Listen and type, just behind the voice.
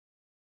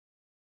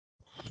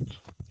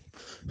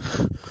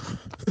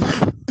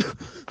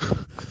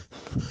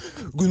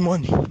Good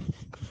morning.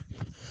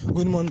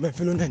 Good morning, my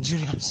fellow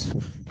Nigerians.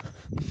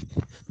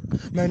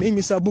 My name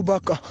is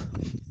Abubakar.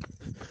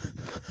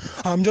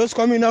 I'm just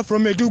coming out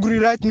from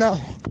Maiduguri right now.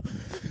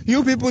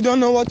 You people don't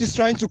know what is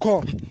trying to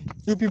come.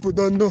 You people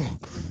don't know.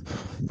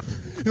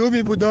 You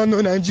people don't know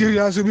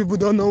Nigerians. You people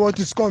don't know what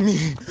is coming.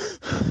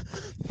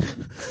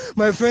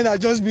 My friend has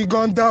just been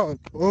gone down.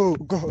 Oh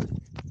God.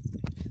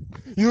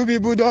 You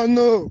people don't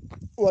know.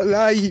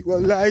 Wallahi,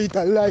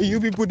 tallahi. You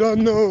people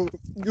don't know.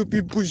 You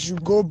people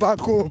should go back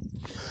home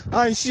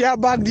and share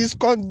back this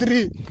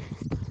country.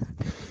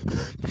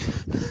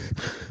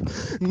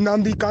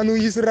 Nnamdi Kanu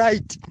is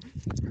right.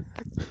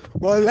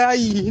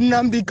 Wallahi,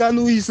 Nnamdi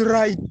Kanu is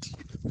right.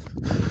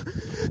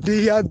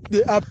 They are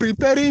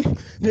preparing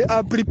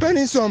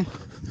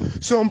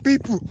some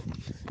people.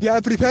 They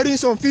are preparing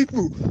some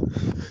people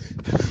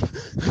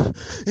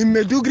in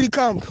Maiduguri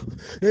camp.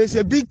 There's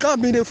a big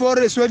camp in the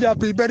forest where they are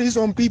preparing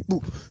some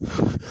people.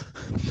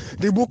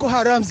 The Boko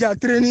Harams, they are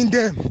training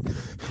them.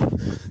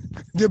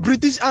 The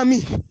British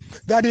army,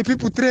 they are the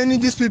people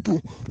training these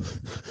people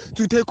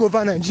to take over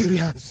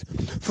Nigerians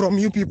from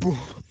you people.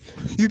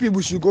 You people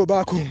should go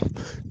back home.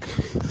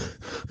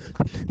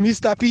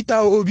 Mr.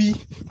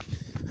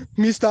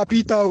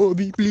 Peter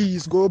Obi,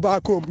 please go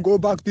back home. Go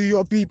back to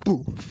your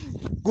people.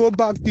 Go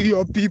back to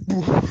your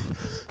people.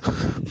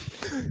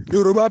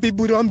 Yoruba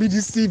people, don't be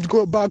deceived.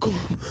 Go back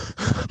home.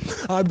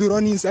 I've been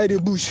running inside the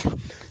bush,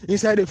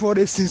 inside the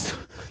forest since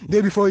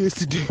day before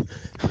yesterday.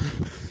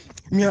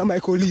 Me and my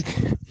colleague,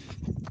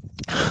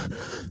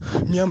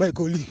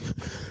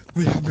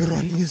 we have been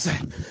running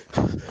inside.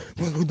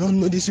 But we don't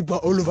know these people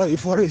are all over the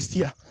forest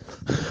here.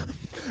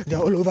 They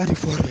are all over the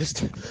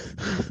forest.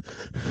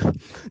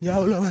 They are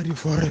all over the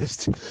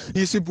forest.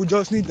 These people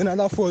just need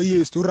another 4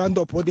 years to round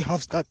up what they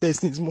have started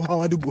since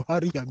Muhammadu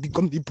Buhari has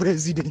become the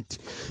president.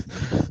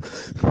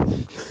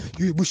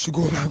 You people should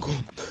go back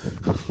home.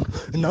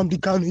 Nnamdi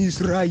Kanu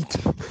is right.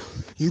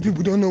 You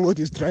people don't know what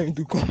is trying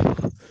to come.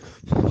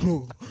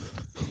 No.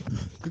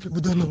 You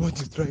people don't know what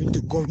is trying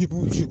to come. You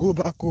people should go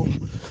back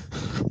home.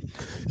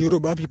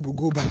 Yoruba people,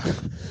 go back.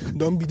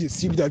 Don't be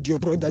deceived that your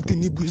brother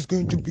Tinubu is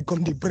going to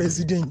become the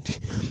president.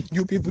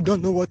 You people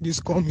don't know what is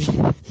coming.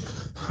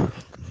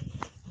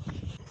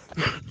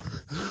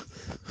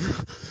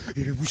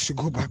 You people should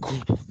go back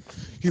home.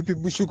 You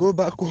people should go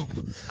back home.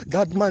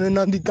 That man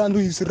Nnamdi Kanu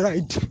is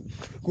right.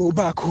 Go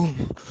back home.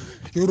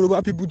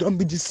 Yoruba people, don't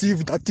be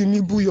deceived that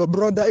Tinubu, your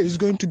brother, is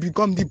going to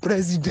become the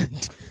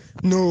president.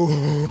 No.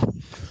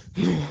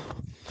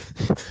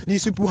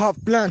 These people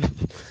have plan.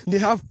 They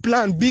have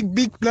plan,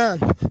 big plan.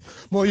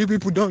 But you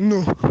people don't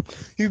know.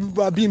 You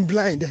people are being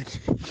blinded.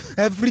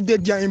 Every day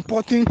they are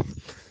importing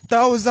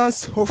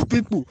thousands of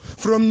people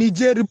from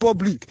Niger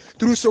Republic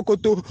through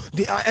Sokoto.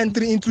 They are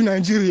entering into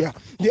Nigeria.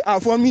 They are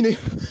forming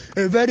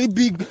a very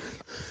big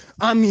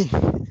army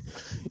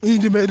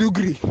in the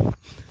Maiduguri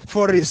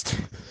forest.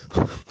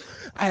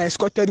 I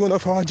escorted one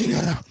of our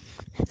generals.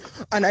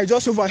 And I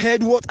just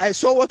overheard oh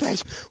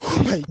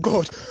my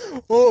God.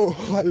 Oh,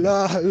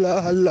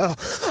 Allah.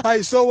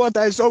 I saw what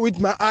I saw with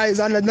my eyes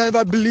and I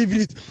never believed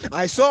it.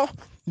 I saw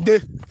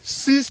the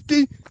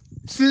 60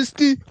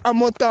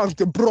 armor tanks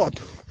they brought.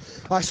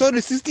 I saw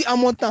the 60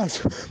 armor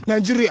tanks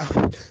Nigeria,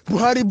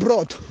 Buhari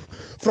brought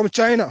from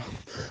China.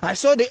 I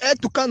saw the air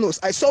to Kanu.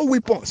 I saw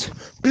weapons,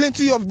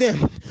 plenty of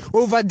them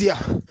over there.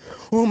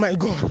 Oh my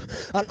God.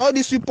 And all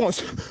these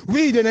weapons,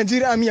 we the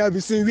Nigerian army have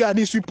been saying, we are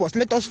these weapons.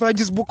 Let us fight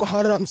these Boko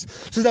Harams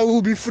so that we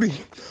will be free.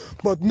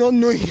 But not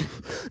knowing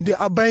they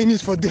are buying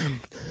it for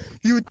them.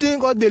 You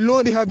think all the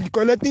loan they have been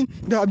collecting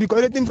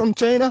from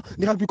China,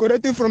 they have been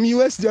collecting from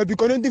US, they have been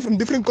collecting from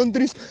different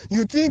countries.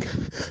 You think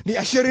they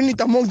are sharing it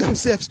among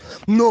themselves?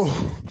 No.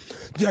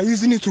 They are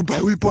using it to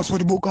buy weapons for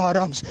the Boko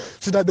Harams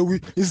so that they will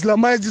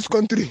Islamize this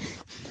country.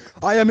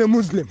 I am a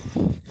Muslim.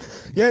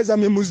 Yes,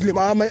 I'm a Muslim.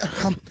 I'm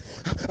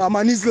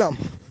an Islam.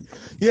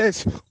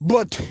 Yes,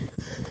 but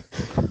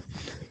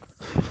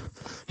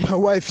my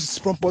wife is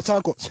from Port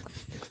Harcourt.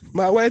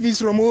 My wife is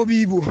from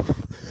Obibo.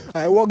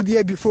 I worked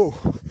there before.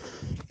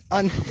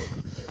 And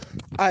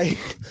I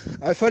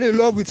fell in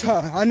love with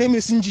her. Her name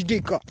is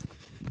Njideka.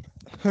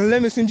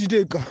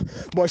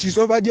 But she's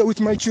over there with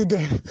my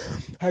children.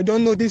 I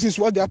don't know this is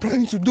what they are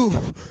planning to do.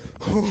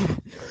 Oh.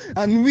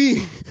 And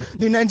we,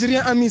 the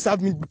Nigerian armies, have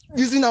been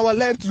using our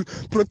life to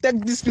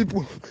protect these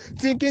people,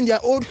 thinking they are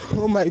old.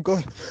 Oh my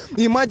God.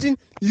 Imagine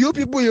you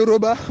people,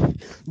 Yoruba,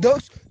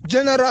 those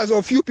generals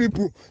of you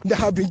people, they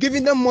have been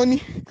giving them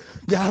money.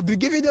 They have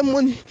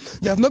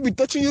not been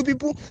touching you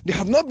people. They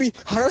have not been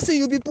harassing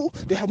you people.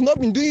 They have not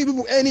been doing you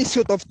people any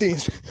sort of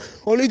things.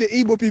 Only the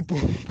Igbo people.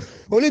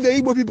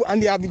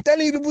 And they have been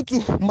telling you people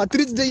to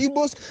maltreat the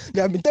Igbos.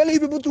 They have been telling you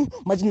people to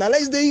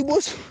marginalize the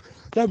Igbos.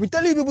 They have been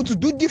telling people to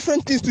do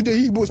different things to the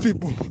Igbos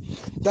people.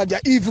 That they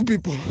are evil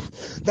people.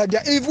 That they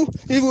are evil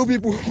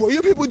people. But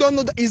you people don't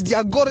know that it's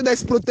their God that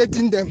is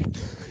protecting them.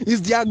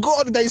 It's their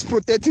God that is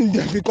protecting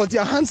them because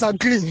their hands are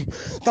clean.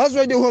 That's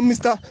why they want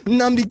Mr.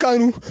 Nnamdi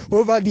Kanu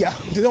over there.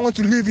 They don't want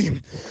to leave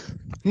him.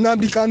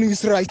 Nnamdi Kanu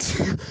is right.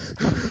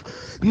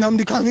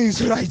 Nnamdi Kanu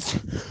is right.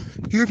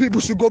 You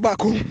people should go back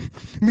home.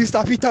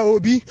 Mr. Peter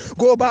Obi,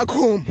 go back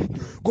home.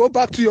 Go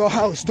back to your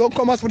house. Don't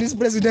come out for this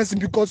presidency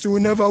because you will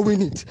never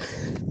win it.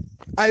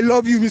 I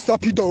love you, Mr.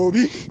 Peter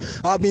Obi.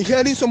 I've been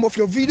hearing some of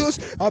your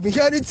videos. I've been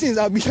hearing things.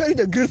 I've been hearing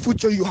the great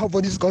future you have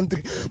for this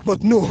country.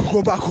 But no,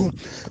 go back home.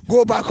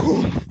 Go back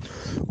home.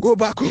 Go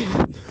back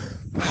home.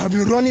 I've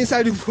been running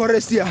inside the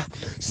forest here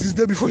since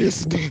the day before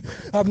yesterday.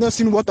 I've not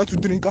seen water to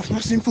drink. I've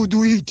not seen food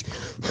to eat.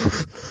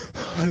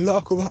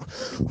 Allah,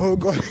 oh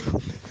God.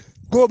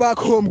 Go back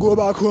home. Go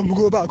back home.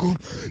 Go back home.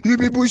 You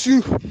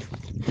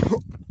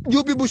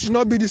people should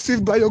not be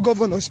deceived by your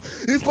governors.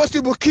 If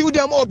possible, kill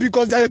them all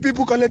because there are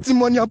people collecting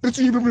money and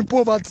putting you people in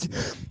poverty.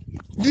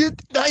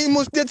 That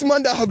Imo State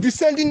man that have been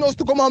sending us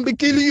to come and be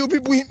killing you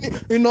people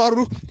in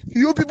Nauru,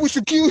 you people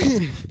should kill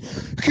him.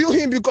 Kill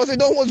him because they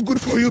don't want good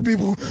for you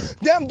people.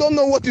 Them don't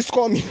know what is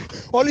coming.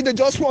 Only they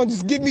just want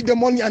is give me the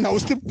money and I will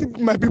still keep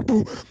my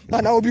people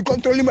and I will be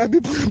controlling my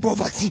people in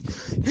poverty.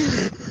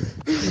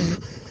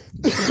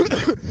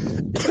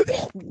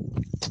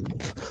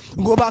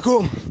 Go back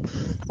home.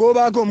 Go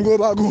back home. Go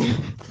back home.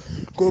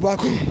 Go back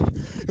home.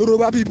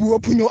 Yoruba people,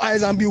 open your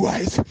eyes and be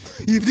wise.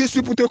 If these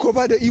people take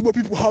over the Igbo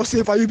people, how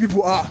safe are you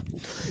people are?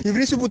 If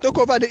these people take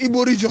over the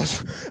Igbo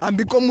regions and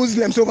become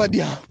Muslims over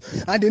there,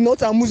 and the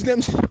North are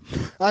Muslims,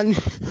 and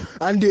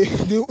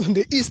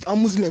the East are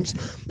Muslims,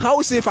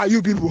 how safe are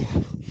you people?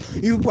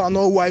 You people are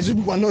not wise, you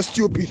people are not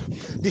stupid.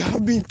 They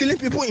have been killing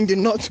people in the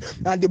North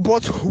and they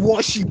brought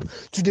worship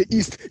to the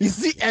East. Is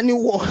there any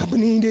war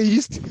happening in the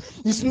East?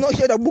 It's not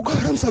here that Boko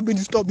Harams have been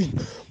disturbing,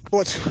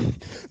 but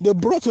they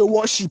brought a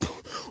worship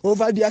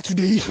over there to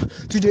the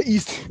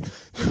East.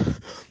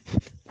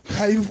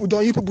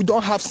 You people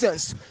don't have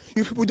sense.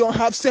 You people don't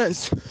have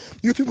sense.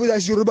 You people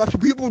that's Yoruba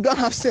people don't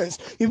have sense.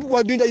 You people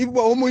are doing that. You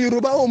people are Homo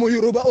Yoruba.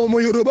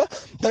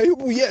 That you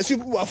people, yes, you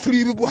people are free.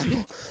 You people are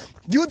no.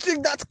 Do you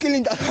think that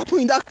killing that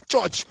happened in that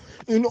church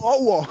in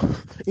Owo,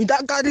 in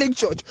that Catholic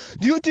church?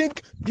 Do you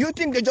think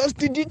they just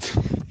did it?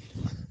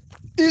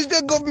 Is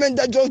the government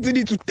that just did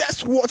it to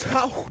test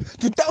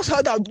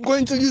how they're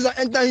going to use and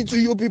enter into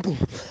you people?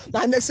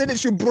 And they said they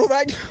should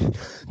provide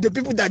the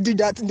people that did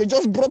that. They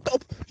just brought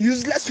up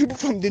useless people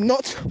from the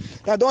North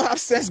that don't have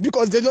sense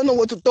because they don't know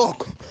what to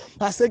talk.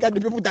 I said that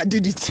the people that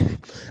did it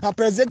are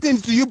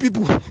presenting to you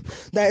people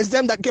that it's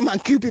them that came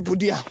and killed people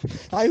there.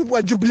 And you people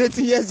are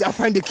jubilating, yes, they are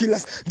finding the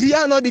killers. They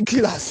are not the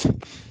killers.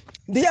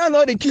 They are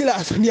not the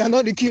killers. They are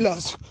not the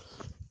killers.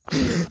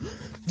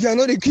 They are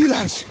not the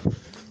killers.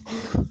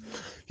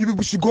 You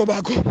people should go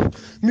back home.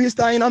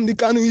 Mr. Nnamdi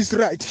Kanu is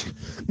right.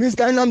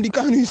 Mr. Nnamdi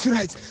Kanu is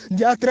right.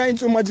 They are trying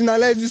to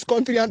marginalize this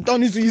country and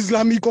turn it to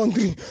Islamic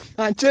country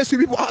and chase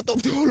people out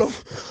of the whole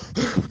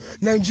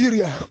of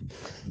Nigeria.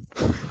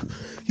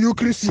 You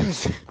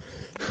Christians,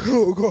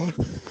 oh God,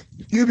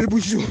 you people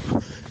should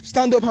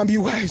stand up and be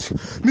wise.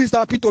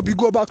 Mr. Peter,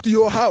 go back to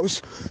your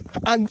house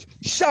and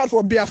shout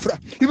for Biafra.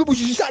 You people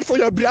should shout for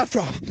your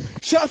Biafra.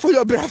 Shout for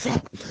your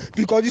Biafra.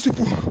 Because these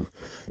people,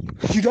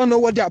 you don't know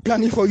what they are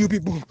planning for you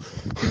people.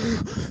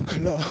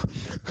 Allah.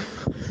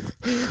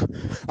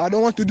 I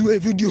don't want to do a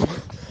video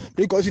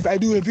because if I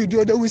do a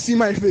video, they will see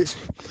my face.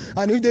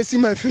 And if they see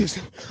my face,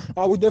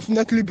 I will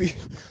definitely be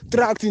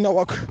tracked I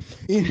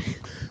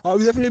will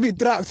definitely be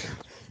tracked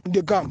in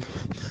the camp.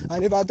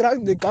 And if I track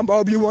in the camp,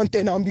 I'll be wanted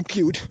and I'll be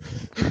killed.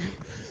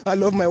 I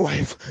love my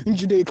wife in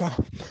Jamaica.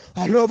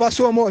 I love her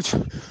so much.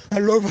 I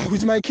love her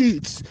with my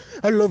kids.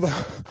 I love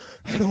her.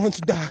 I don't want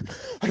to die.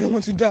 I don't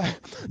want to die.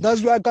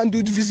 That's why I can't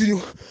do the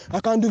video. I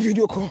can't do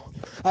video call.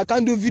 I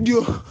can't do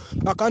video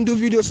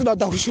so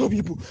that I will show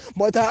people.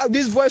 But I have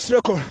this voice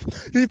record.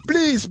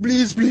 Please,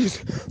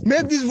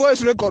 make this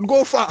voice record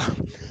go far.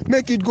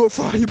 Make it go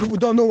far. You people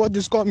don't know what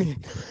is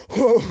coming.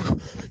 Oh,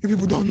 you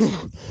people don't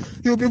know.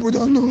 You people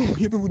don't know.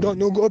 You people don't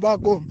know. Go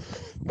back home.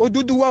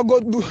 Oduduwa,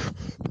 go.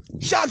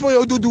 Shout for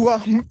your Oduduwa,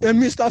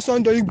 Mr.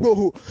 Sunday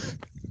Igboho.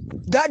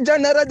 That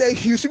general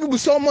that you see people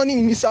saw money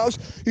in his house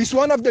is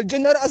one of the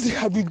generals that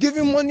have been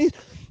giving money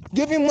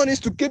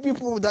to keep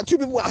people that you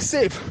people are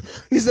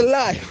safe. It's a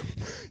lie.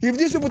 If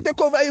these people take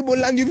over Igbo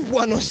land, you people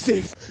are not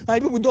safe.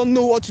 And people don't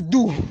know what to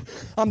do.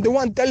 I'm the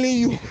one telling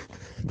you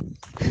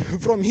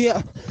from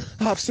here.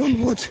 I have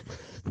somewhat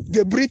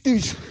the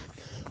British,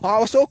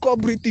 our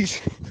so-called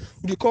British,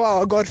 they call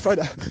our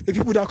godfather, the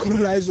people that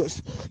colonize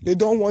us. They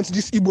don't want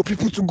these Igbo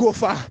people to go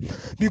far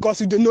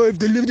because if they know if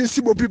they leave these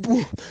Igbo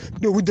people,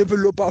 they will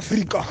develop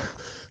Africa.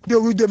 They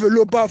will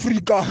develop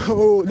Africa.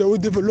 Oh, they will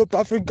develop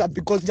Africa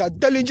because they are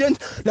intelligent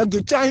like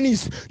the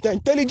Chinese. They are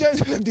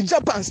intelligent like the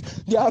Japans.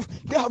 They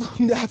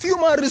have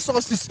human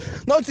resources.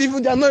 They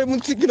are not even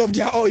thinking of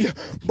their oil.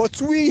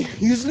 But we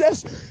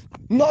useless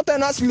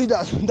northerners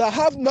leaders that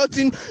have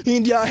nothing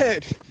in their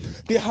head.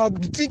 They have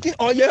been thinking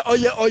oil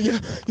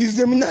is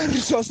the mineral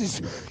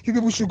resources. You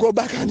people should go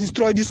back and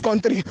destroy this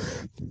country.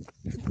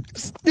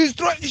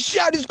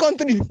 Share this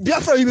country.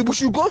 Biafra, you people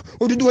should go.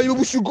 Oduduwa, you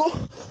people should go.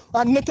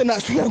 And nothing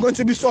else, we are going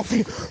to be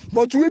suffering.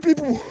 But we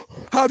people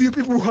have you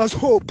people who has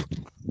hope.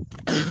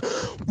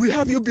 We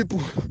have you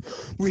people.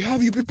 We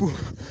have you people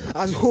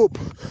as hope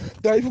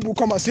that you people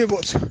come and save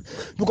us,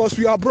 because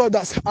we are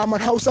brothers. I'm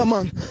an Hausa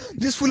man.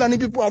 These Fulani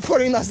people are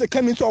foreigners. They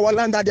came into our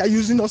land and they are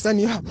using us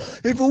anyhow.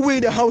 If we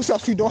the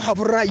Hausas, we don't have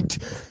right.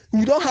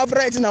 We don't have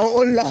rights in our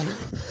own land.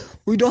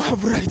 We don't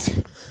have rights.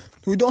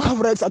 We don't have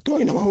rights at all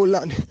in our own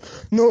land.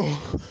 No.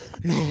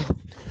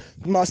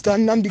 Master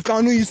Nnamdi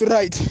Kanu is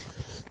right.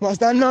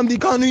 Master Nnamdi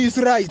Kanu is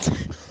right.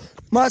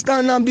 Master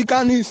Nnamdi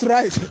Kanu is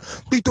right.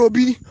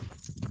 P2B,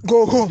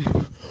 go home.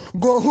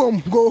 Go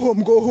home.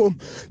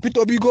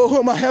 P2B, go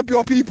home and help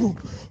your people.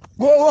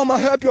 Go home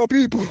and help your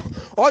people.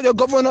 All the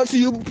governors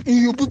in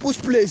you people's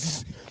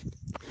places.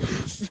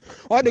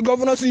 All the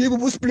governors in you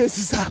people's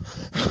places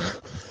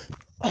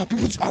are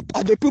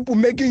the people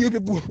making you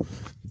people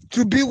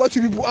to be what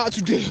you people are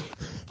today.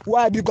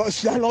 Why?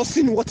 Because they are not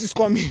seeing what is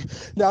coming.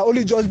 They are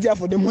only just there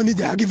for the money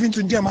they are giving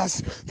to them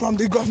as from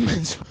the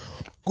government.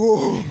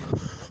 Go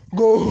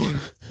home.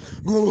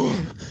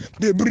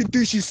 The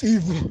British is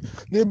evil.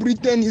 The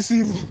Britain is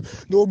evil.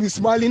 They will be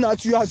smiling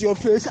at you at your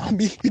face and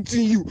be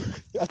hitting you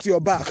at your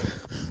back.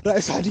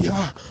 Right side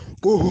here.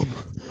 Go home.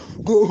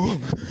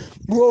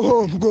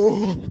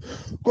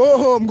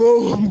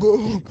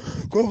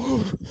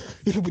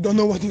 If people don't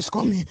know what is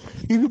coming,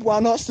 if people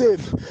are not safe,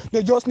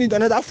 they just need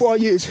another 4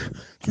 years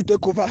to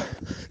take over,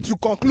 to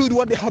conclude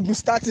what they have been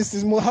starting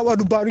since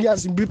Muhammadu Buhari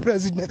has been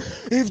president.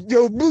 If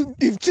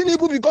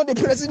Tinubu become the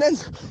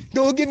president, they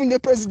will give him the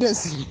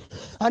presidency.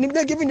 And if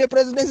they give him the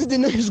presidency, they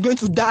know he's going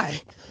to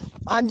die.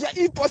 And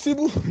if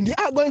possible, they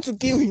are going to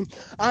kill him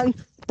and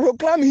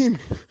proclaim him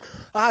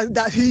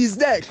that he is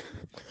dead.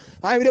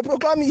 And if they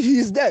proclaim he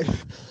is dead,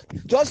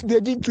 just they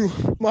did to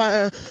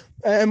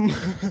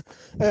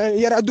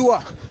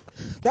Yaradua.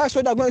 That's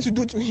what they're going to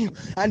do to him.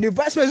 And the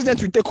vice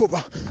president will take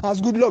over,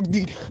 as Goodluck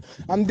did.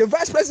 And the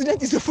vice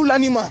president is a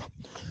Fulani man.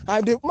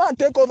 And the man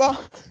take over.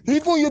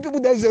 Even you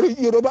people, there's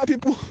Yoruba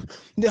people,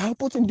 they are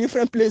put in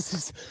different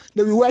places.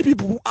 They will wipe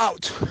people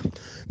out.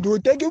 They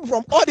will take you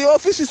from all the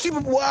offices you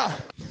people are.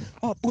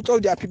 Put all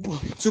their people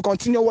to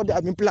continue what they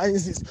have been planning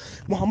since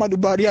Muhammadu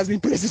Buhari has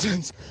been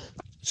president.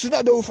 So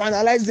that they will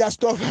finalize their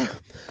stuff,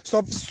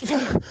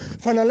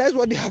 finalize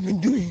what they have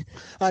been doing,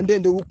 and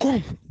then they will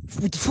come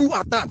with full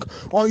attack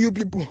on you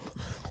people.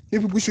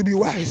 You people should be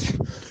wise.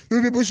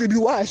 You people should be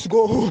wise.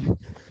 Go home.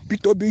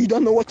 P2B, you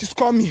don't know what is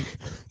coming.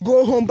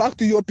 Go home back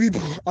to your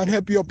people and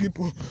help your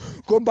people.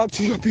 Go back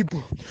to your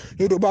people.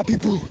 Yoruba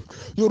people.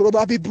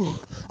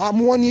 I'm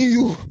warning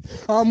you.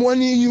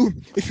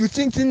 If you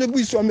think Tinubu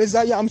is your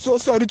Messiah, I'm so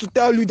sorry to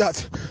tell you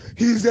that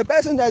he is the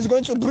person that is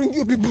going to bring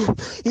you people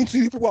into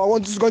you people I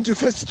want is going to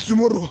face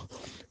tomorrow.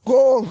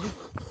 Go.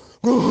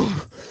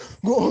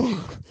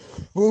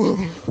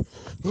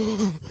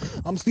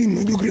 I'm still in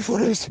Maiduguri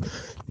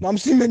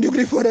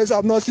forest.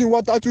 I've not seen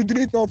water to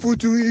drink, no food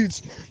to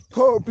eat.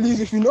 Oh, please,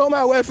 if you know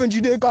my wife in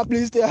Judea,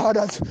 please tell her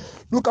that.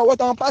 Look at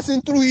what I'm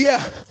passing through here.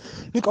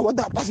 I don't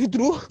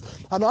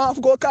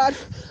have go card.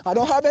 I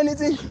don't have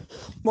anything.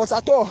 But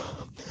at all,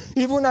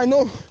 even I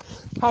know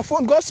her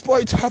phone got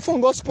spoiled.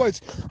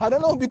 I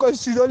don't know,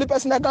 because she's the only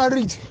person that can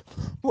read.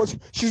 But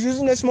she's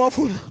using a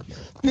smartphone.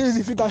 Please,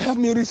 if you can help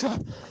me reach her.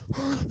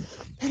 I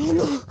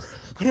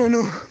don't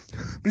know.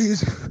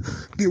 Please,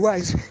 be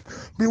wise.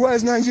 Be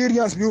wise,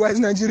 Nigerians.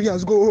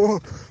 Go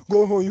home.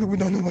 You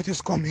don't know what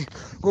is coming.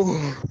 Go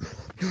home.